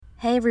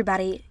Hey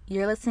everybody,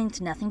 you're listening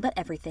to Nothing But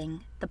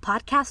Everything, the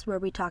podcast where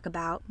we talk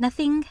about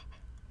nothing,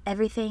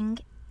 everything,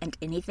 and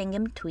anything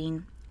in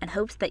between, in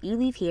hopes that you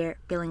leave here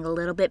feeling a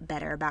little bit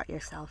better about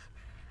yourself.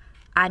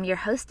 I'm your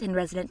host and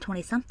resident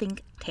 20-something,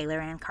 Taylor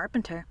Ann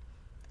Carpenter.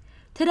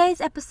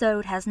 Today's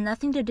episode has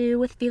nothing to do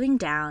with feeling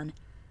down,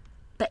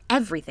 but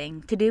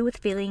everything to do with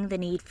feeling the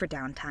need for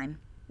downtime.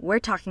 We're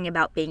talking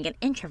about being an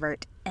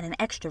introvert in an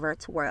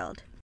extrovert's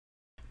world.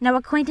 Now,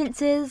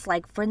 acquaintances,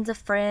 like friends of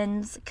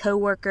friends,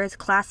 co-workers,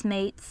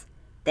 classmates,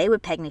 they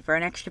would peg me for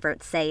an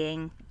extrovert,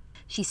 saying,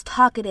 she's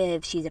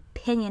talkative, she's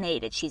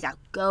opinionated, she's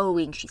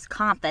outgoing, she's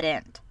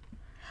confident.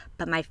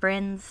 But my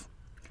friends,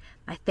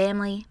 my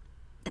family,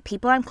 the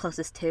people I'm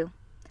closest to,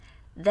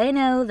 they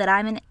know that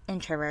I'm an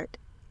introvert,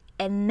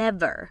 and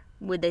never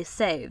would they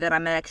say that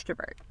I'm an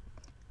extrovert.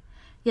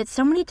 Yet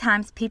so many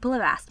times people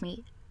have asked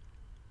me,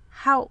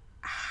 how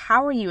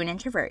are you an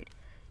introvert?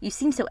 You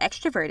seem so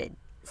extroverted.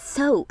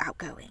 So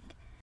outgoing.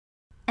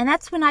 And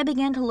that's when I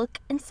began to look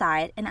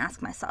inside and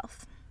ask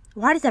myself,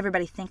 why does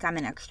everybody think I'm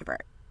an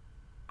extrovert?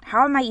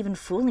 How am I even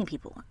fooling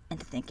people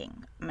into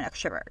thinking I'm an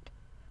extrovert?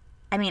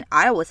 I mean,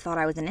 I always thought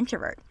I was an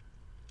introvert.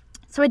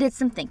 So I did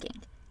some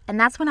thinking, and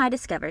that's when I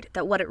discovered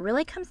that what it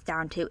really comes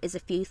down to is a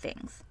few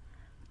things.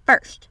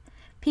 First,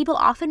 people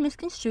often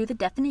misconstrue the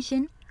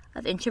definition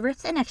of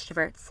introverts and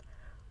extroverts,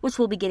 which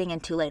we'll be getting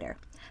into later.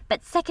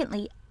 But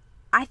secondly,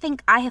 I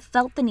think I have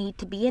felt the need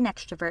to be an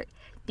extrovert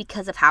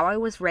because of how I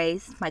was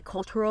raised, my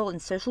cultural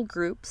and social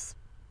groups,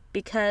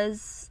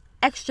 because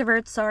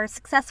extroverts are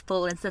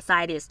successful and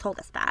society has told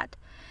us that.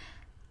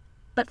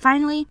 But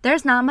finally,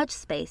 there's not much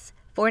space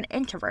for an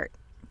introvert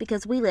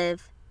because we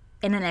live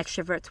in an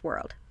extrovert's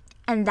world.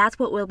 And that's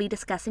what we'll be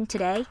discussing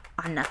today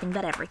on Nothing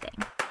But Everything.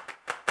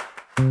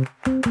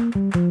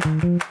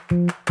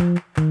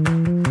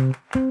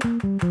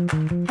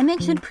 I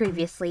mentioned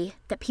previously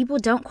that people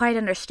don't quite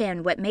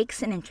understand what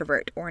makes an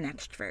introvert or an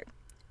extrovert.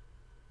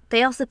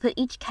 They also put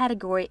each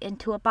category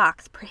into a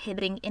box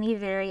prohibiting any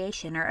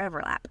variation or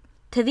overlap.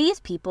 To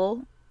these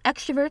people,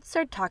 extroverts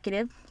are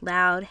talkative,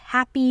 loud,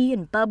 happy,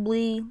 and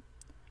bubbly,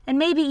 and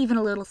maybe even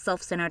a little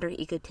self-centered or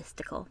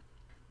egotistical.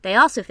 They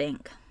also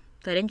think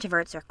that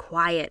introverts are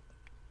quiet,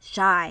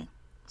 shy,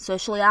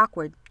 socially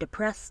awkward,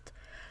 depressed,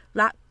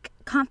 lack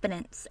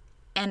confidence,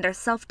 and are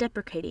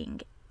self-deprecating,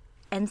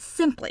 and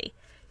simply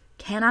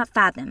cannot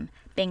fathom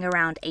being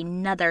around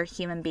another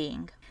human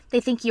being. They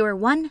think you are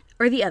one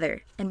or the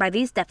other, and by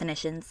these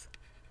definitions,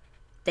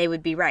 they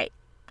would be right.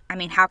 I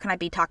mean, how can I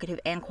be talkative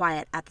and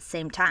quiet at the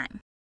same time?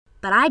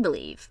 But I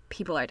believe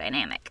people are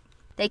dynamic.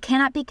 They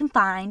cannot be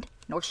confined,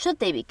 nor should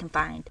they be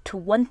confined, to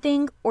one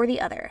thing or the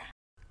other.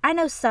 I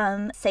know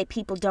some say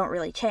people don't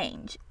really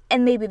change,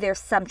 and maybe there's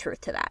some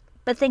truth to that.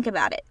 But think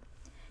about it.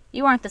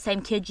 You aren't the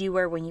same kid you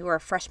were when you were a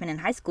freshman in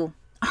high school,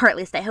 or at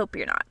least I hope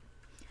you're not.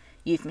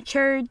 You've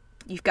matured,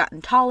 you've gotten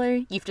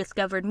taller, you've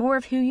discovered more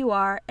of who you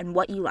are and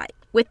what you like.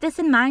 With this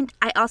in mind,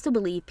 I also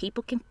believe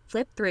people can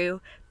flip through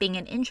being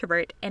an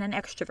introvert and an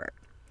extrovert.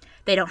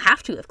 They don't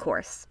have to, of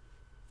course,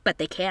 but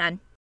they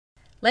can.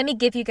 Let me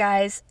give you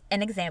guys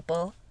an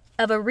example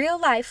of a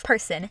real-life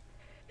person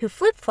who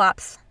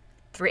flip-flops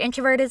through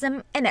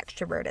introvertism and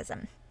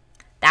extrovertism.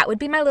 That would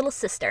be my little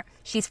sister.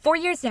 She's 4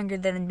 years younger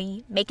than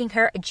me, making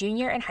her a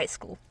junior in high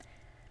school.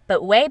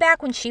 But way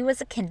back when she was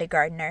a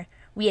kindergartner,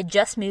 we had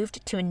just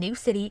moved to a new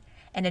city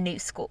and a new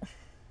school.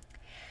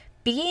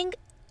 Being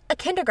a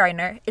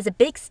kindergartner is a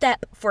big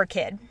step for a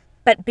kid,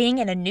 but being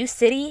in a new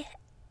city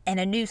and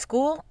a new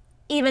school,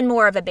 even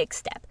more of a big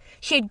step.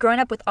 She had grown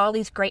up with all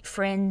these great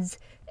friends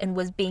and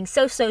was being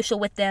so social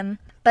with them,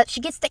 but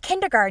she gets to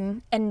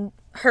kindergarten and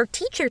her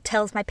teacher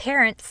tells my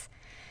parents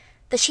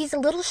that she's a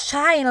little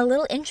shy and a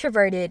little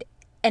introverted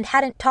and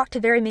hadn't talked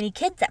to very many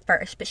kids at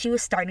first, but she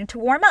was starting to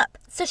warm up.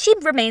 So she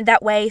remained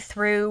that way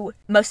through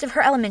most of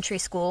her elementary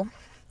school.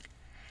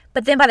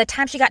 But then by the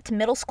time she got to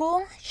middle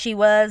school, she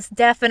was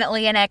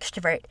definitely an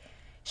extrovert.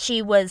 She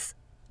was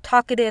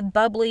talkative,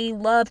 bubbly,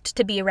 loved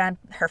to be around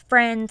her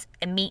friends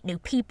and meet new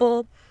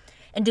people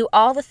and do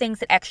all the things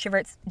that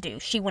extroverts do.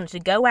 She wanted to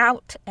go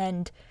out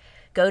and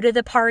go to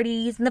the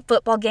parties and the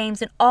football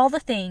games and all the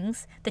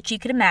things that you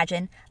could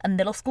imagine a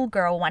middle school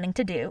girl wanting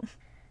to do.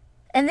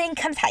 And then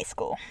comes high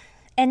school.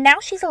 And now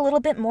she's a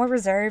little bit more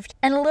reserved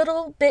and a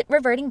little bit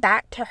reverting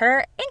back to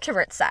her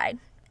introvert side,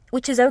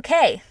 which is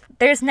okay.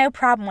 There's no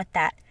problem with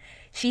that.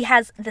 She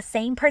has the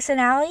same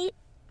personality,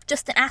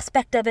 just an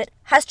aspect of it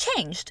has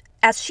changed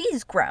as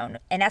she's grown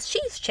and as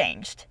she's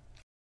changed.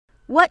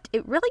 What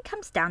it really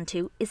comes down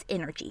to is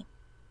energy.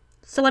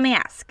 So let me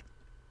ask,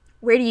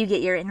 where do you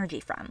get your energy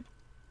from?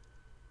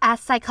 As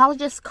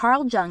psychologist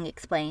Carl Jung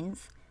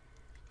explains,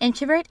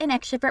 introvert and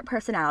extrovert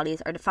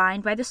personalities are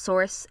defined by the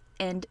source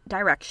and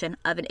direction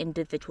of an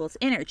individual's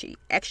energy.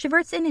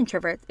 Extroverts and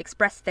introverts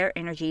express their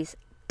energies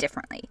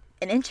differently.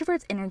 An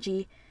introvert's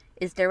energy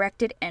is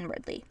directed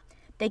inwardly.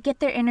 They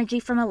get their energy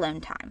from alone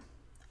time.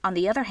 On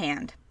the other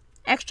hand,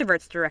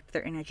 extroverts direct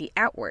their energy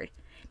outward,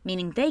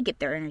 meaning they get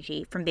their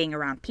energy from being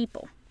around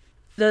people.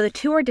 Though the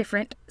two are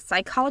different,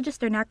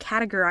 psychologists are now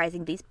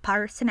categorizing these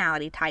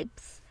personality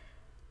types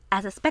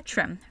as a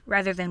spectrum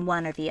rather than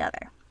one or the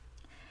other.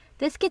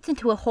 This gets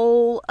into a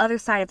whole other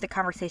side of the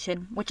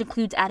conversation, which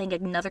includes adding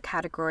another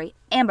category,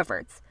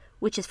 ambiverts,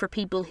 which is for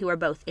people who are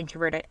both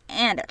introverted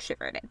and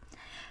extroverted.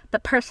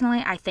 But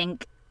personally, I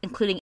think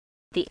including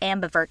the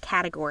ambivert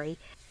category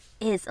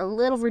is a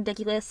little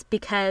ridiculous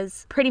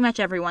because pretty much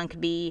everyone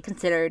could be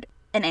considered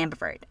an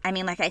ambivert. I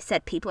mean, like I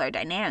said, people are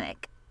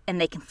dynamic and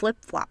they can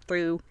flip-flop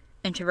through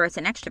introverts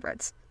and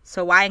extroverts.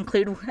 So why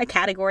include a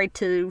category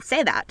to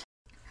say that?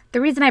 The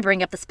reason I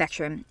bring up the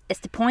spectrum is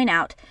to point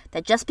out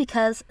that just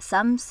because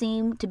some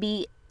seem to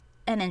be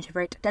an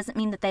introvert doesn't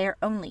mean that they are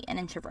only an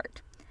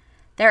introvert.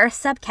 There are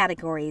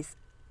subcategories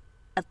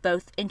of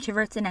both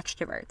introverts and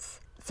extroverts,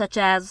 such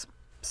as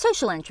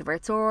social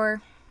introverts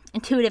or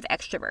intuitive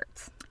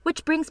extroverts,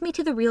 which brings me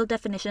to the real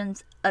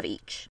definitions of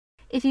each.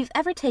 If you've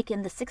ever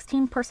taken the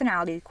 16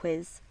 personality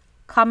quiz,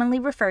 commonly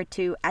referred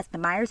to as the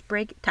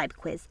Myers-Briggs type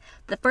quiz,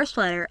 the first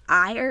letter,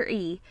 I or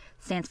E,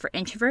 stands for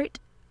introvert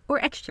or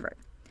extrovert.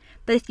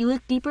 But if you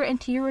look deeper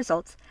into your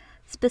results,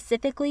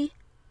 specifically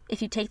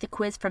if you take the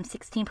quiz from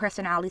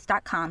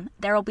 16personalities.com,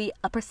 there will be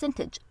a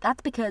percentage.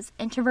 That's because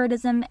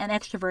introvertism and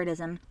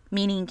extrovertism,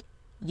 meaning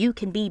you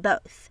can be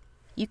both.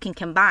 You can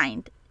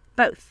combine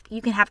both.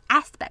 You can have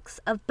aspects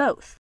of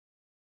both.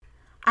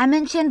 I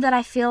mentioned that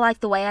I feel like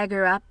the way I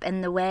grew up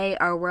and the way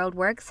our world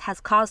works has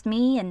caused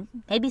me and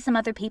maybe some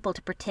other people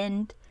to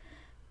pretend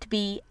to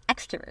be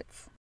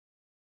extroverts.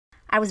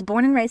 I was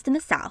born and raised in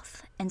the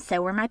South, and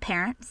so were my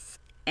parents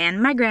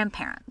and my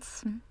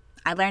grandparents.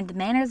 I learned the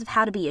manners of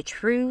how to be a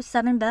true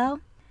Southern belle,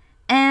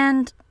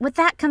 and with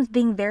that comes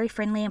being very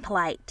friendly and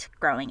polite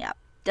growing up,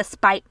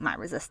 despite my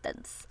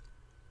resistance.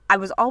 I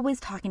was always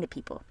talking to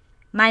people.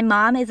 My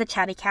mom is a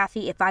chatty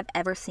Cathy if I've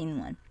ever seen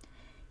one.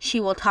 She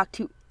will talk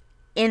to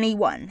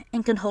anyone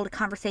and can hold a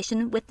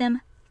conversation with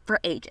them for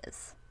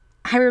ages.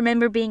 I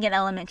remember being in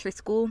elementary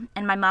school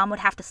and my mom would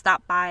have to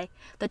stop by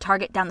the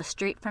Target down the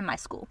street from my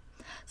school.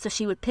 So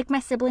she would pick my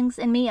siblings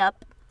and me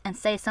up and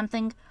say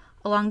something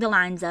along the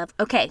lines of,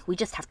 okay, we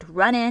just have to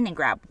run in and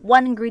grab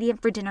one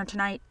ingredient for dinner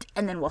tonight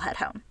and then we'll head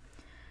home.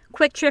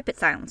 Quick trip, it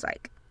sounds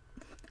like.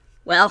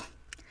 Well,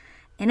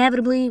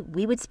 inevitably,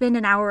 we would spend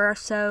an hour or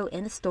so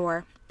in the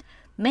store,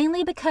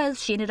 mainly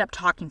because she ended up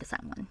talking to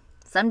someone.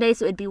 Some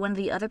days it would be one of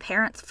the other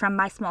parents from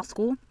my small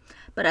school,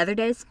 but other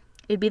days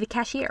it would be the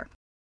cashier.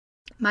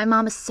 My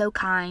mom is so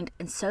kind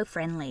and so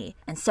friendly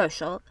and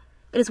social.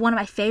 It is one of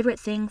my favorite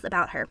things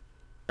about her,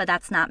 but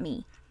that's not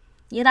me.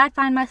 Yet I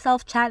find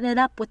myself chatting it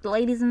up with the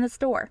ladies in the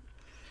store.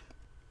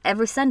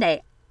 Every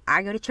Sunday,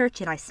 I go to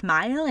church and I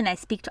smile and I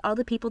speak to all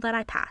the people that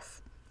I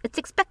pass. It's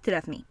expected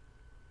of me,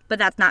 but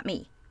that's not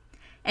me.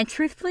 And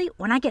truthfully,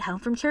 when I get home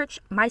from church,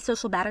 my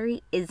social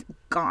battery is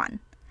gone.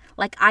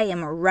 Like I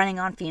am running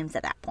on fumes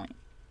at that point.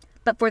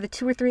 But for the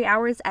 2 or 3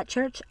 hours at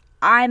church,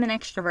 I'm an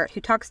extrovert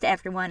who talks to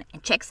everyone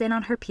and checks in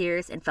on her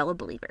peers and fellow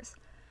believers.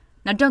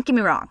 Now don't get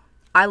me wrong,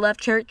 I love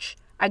church.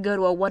 I go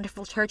to a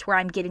wonderful church where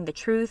I'm getting the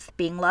truth,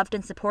 being loved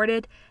and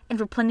supported, and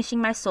replenishing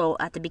my soul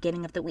at the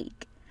beginning of the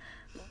week.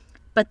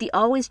 But the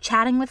always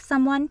chatting with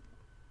someone,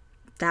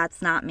 that's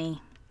not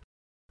me.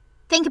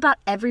 Think about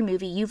every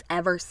movie you've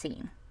ever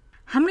seen.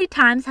 How many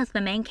times has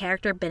the main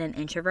character been an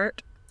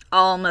introvert?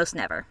 Almost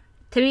never.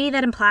 To me,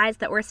 that implies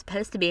that we're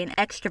supposed to be an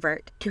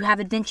extrovert, to have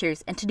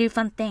adventures and to do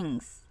fun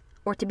things,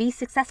 or to be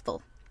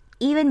successful.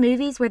 Even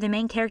movies where the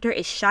main character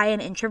is shy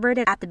and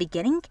introverted at the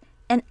beginning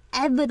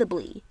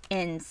inevitably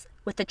ends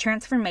with the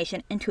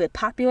transformation into a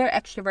popular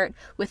extrovert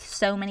with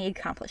so many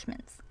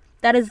accomplishments.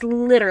 That is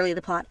literally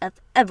the plot of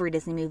every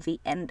Disney movie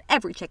and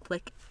every chick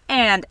flick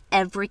and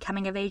every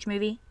coming-of-age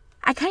movie.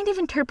 I kind of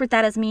interpret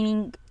that as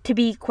meaning to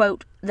be,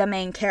 quote, the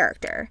main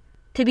character.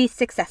 To be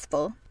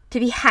successful, to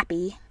be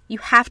happy, you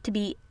have to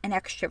be an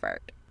extrovert.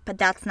 But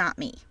that's not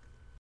me.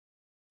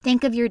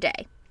 Think of your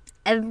day.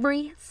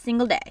 Every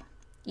single day,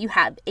 you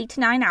have 8 to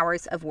 9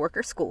 hours of work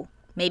or school.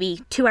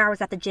 Maybe 2 hours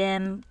at the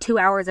gym, 2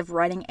 hours of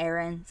running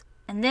errands.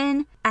 And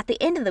then, at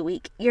the end of the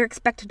week, you're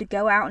expected to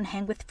go out and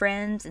hang with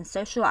friends and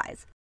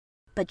socialize.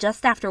 But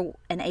just after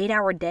an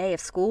 8-hour day of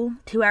school,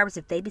 2 hours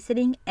of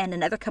babysitting, and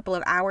another couple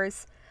of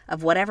hours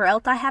of whatever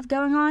else I have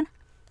going on,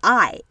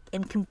 I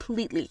am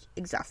completely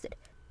exhausted.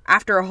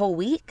 After a whole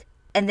week,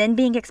 and then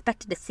being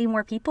expected to see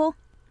more people,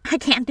 I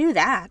can't do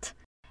that.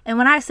 And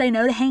when I say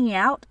no to hanging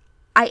out,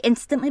 I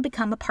instantly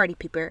become a party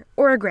pooper,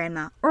 or a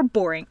grandma, or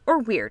boring, or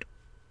weird,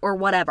 or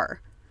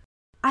whatever.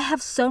 I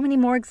have so many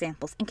more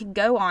examples and could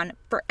go on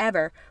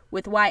forever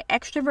with why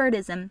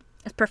extrovertism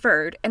is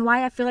preferred and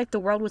why I feel like the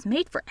world was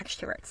made for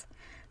extroverts.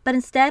 But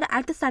instead,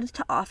 I've decided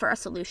to offer a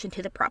solution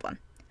to the problem.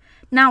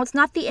 Now, it's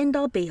not the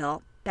end-all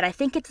be-all, but I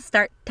think it's a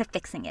start to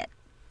fixing it.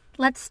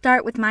 Let's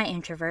start with my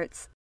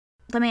introverts.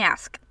 Let me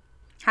ask,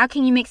 how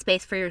can you make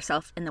space for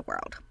yourself in the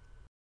world?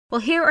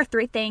 Well, here are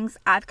 3 things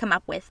I've come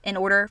up with in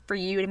order for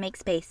you to make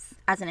space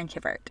as an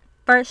introvert.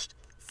 First,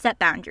 set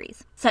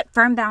boundaries. Set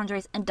firm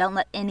boundaries and don't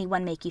let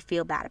anyone make you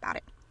feel bad about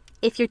it.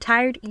 If you're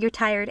tired,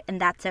 and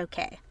that's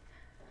okay.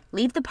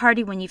 Leave the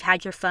party when you've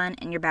had your fun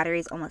and your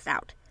battery's almost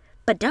out.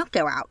 But don't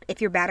go out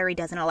if your battery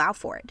doesn't allow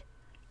for it.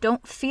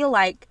 Don't feel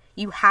like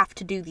you have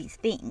to do these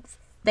things.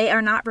 They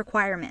are not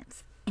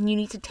requirements, and you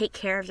need to take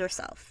care of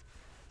yourself.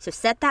 So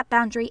set that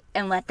boundary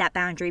and let that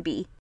boundary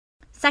be.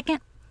 Second,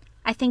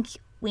 I think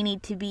we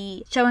need to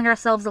be showing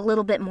ourselves a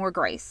little bit more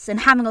grace and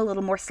having a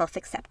little more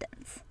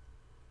self-acceptance.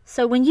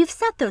 So when you've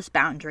set those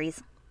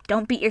boundaries,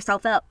 don't beat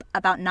yourself up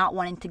about not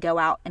wanting to go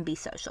out and be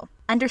social.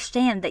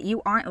 Understand that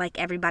you aren't like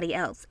everybody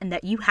else and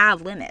that you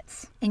have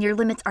limits. And your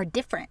limits are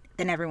different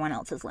than everyone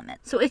else's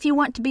limits. So if you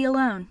want to be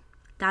alone,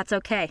 that's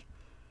okay.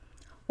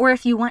 Or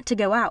if you want to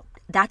go out,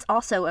 that's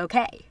also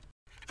okay.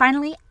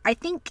 Finally, I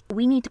think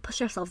we need to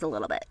push ourselves a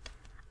little bit.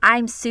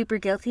 I'm super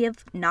guilty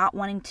of not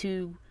wanting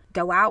to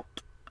go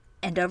out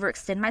and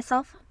overextend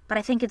myself, but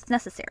I think it's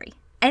necessary.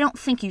 I don't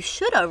think you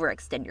should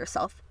overextend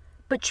yourself,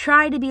 but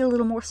try to be a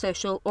little more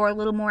social or a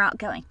little more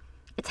outgoing.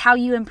 It's how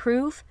you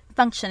improve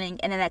functioning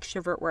in an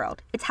extrovert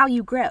world. It's how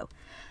you grow.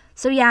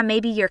 So yeah,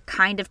 maybe you're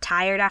kind of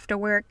tired after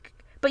work,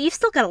 but you've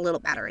still got a little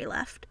battery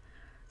left.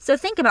 So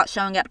think about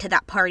showing up to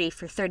that party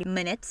for 30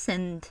 minutes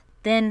and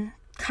then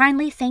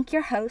kindly thank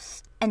your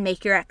host and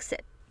make your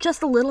exit.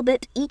 Just a little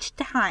bit each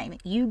time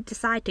you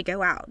decide to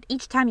go out.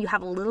 Each time you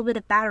have a little bit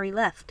of battery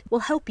left will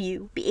help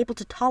you be able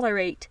to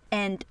tolerate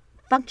and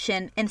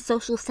function in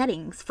social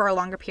settings for a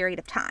longer period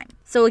of time.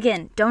 So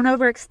again, don't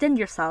overextend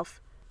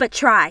yourself, but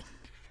try.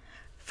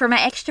 For my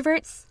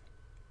extroverts,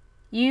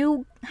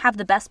 you have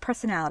the best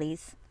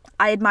personalities.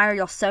 I admire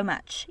y'all so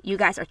much. You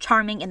guys are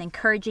charming and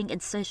encouraging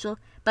and social,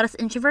 but us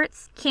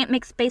introverts can't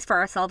make space for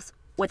ourselves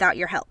without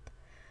your help.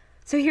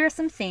 So here are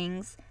some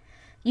things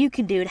you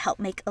can do to help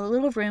make a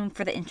little room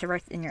for the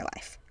introverts in your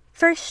life.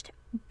 First,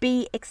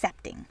 be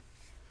accepting.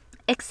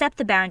 Accept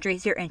the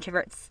boundaries your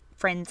introverts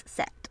friends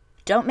set.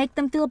 Don't make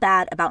them feel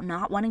bad about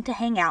not wanting to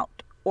hang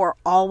out or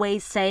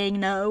always saying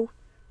no,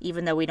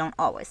 even though we don't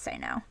always say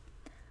no.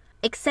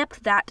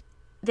 Accept that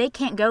they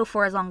can't go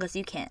for as long as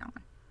you can.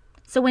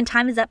 So when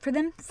time is up for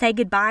them, say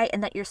goodbye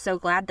and that you're so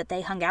glad that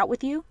they hung out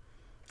with you,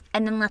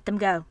 and then let them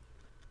go.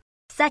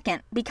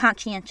 Second, be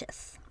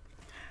conscientious.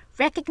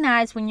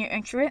 Recognize when your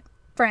introvert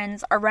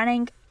friends are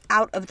running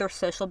out of their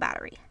social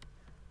battery.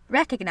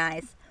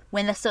 Recognize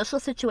when the social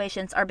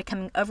situations are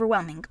becoming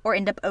overwhelming or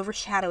end up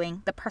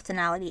overshadowing the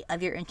personality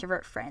of your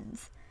introvert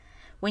friends.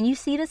 When you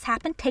see this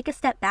happen, take a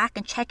step back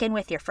and check in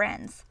with your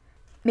friends.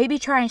 Maybe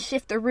try and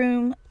shift the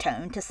room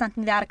tone to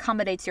something that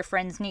accommodates your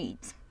friends'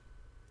 needs.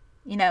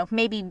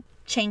 Maybe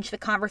change the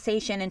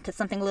conversation into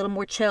something a little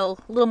more chill,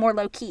 a little more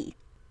low-key.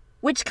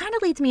 Which kind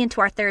of leads me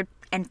into our third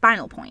and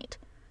final point.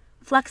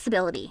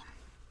 Flexibility.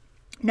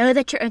 Know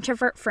that your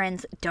introvert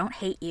friends don't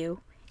hate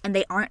you and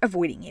they aren't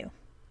avoiding you.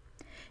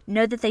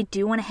 Know that they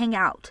do want to hang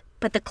out,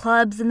 but the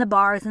clubs and the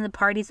bars and the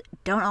parties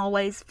don't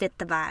always fit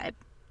the vibe.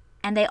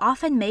 And they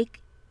often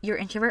make your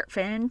introvert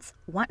friends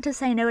want to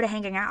say no to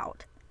hanging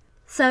out.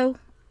 So,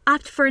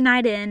 opt for a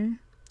night in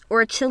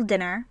or a chill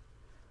dinner.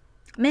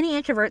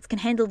 Many introverts can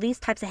handle these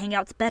types of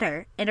hangouts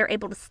better and are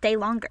able to stay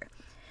longer.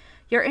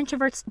 Your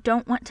introverts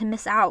don't want to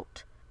miss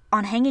out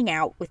on hanging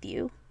out with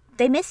you.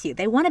 They miss you.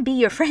 They want to be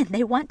your friend.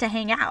 They want to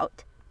hang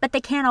out. But they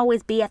can't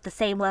always be at the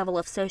same level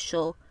of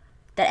social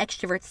that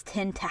extroverts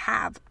tend to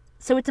have.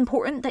 So it's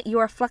important that you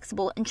are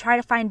flexible and try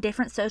to find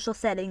different social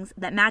settings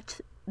that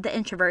match the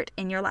introvert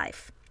in your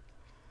life.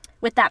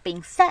 With that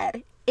being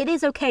said, it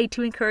is okay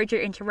to encourage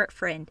your introvert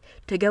friend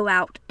to go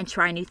out and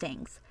try new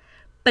things.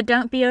 But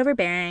don't be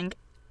overbearing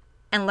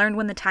and learn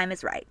when the time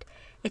is right.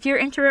 If your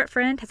introvert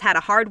friend has had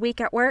a hard week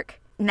at work,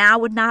 now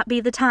would not be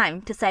the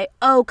time to say,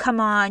 "Oh, come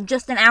on,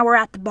 just an hour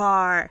at the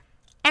bar."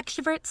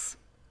 Extroverts,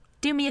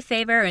 do me a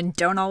favor and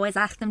don't always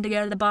ask them to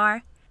go to the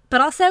bar.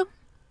 But also,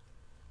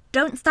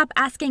 don't stop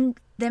asking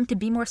them to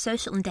be more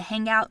social and to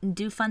hang out and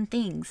do fun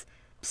things.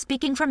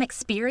 Speaking from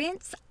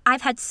experience,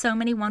 I've had so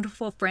many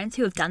wonderful friends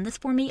who have done this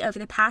for me over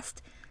the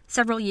past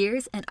several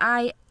years, and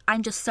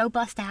I'm just so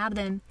blessed to have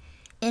them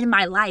in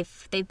my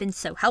life. They've been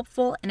so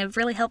helpful and have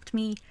really helped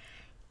me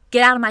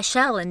get out of my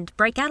shell and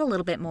break out a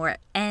little bit more,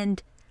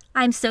 and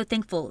I'm so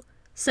thankful.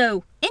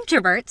 So,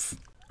 introverts,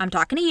 I'm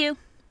talking to you.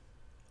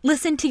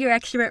 Listen to your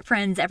extrovert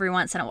friends every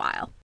once in a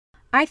while.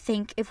 I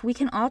think if we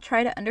can all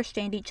try to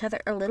understand each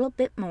other a little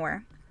bit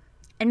more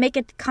and make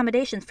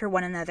accommodations for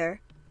one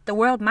another, the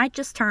world might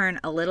just turn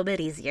a little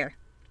bit easier.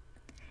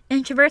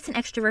 Introverts and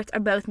extroverts are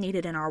both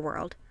needed in our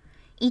world.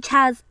 Each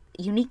has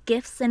unique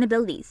gifts and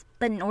abilities,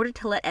 but in order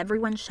to let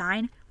everyone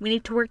shine, we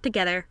need to work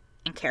together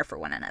and care for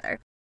one another.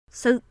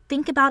 So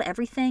think about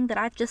everything that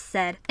I've just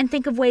said and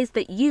think of ways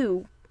that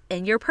you,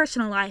 in your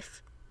personal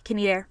life, can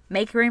either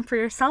make room for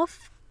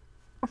yourself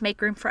or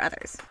make room for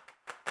others.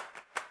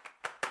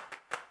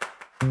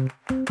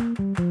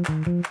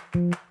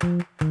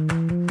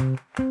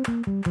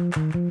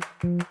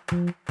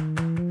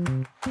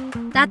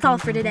 That's all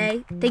for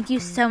today. Thank you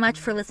so much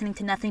for listening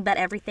to Nothing But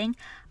Everything.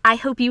 I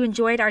hope you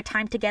enjoyed our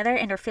time together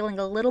and are feeling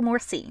a little more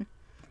seen.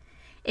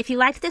 If you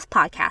liked this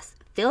podcast,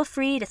 feel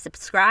free to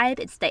subscribe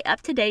and stay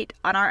up to date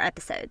on our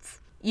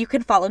episodes. You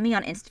can follow me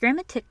on Instagram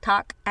and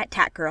TikTok at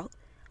TatGirl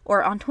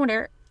or on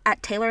Twitter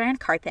at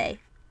TaylorAnnCarpe,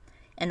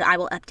 and I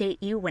will update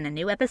you when a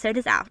new episode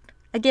is out.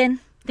 Again,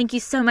 thank you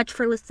so much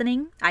for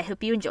listening. I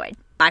hope you enjoyed.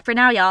 Bye for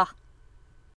now, y'all.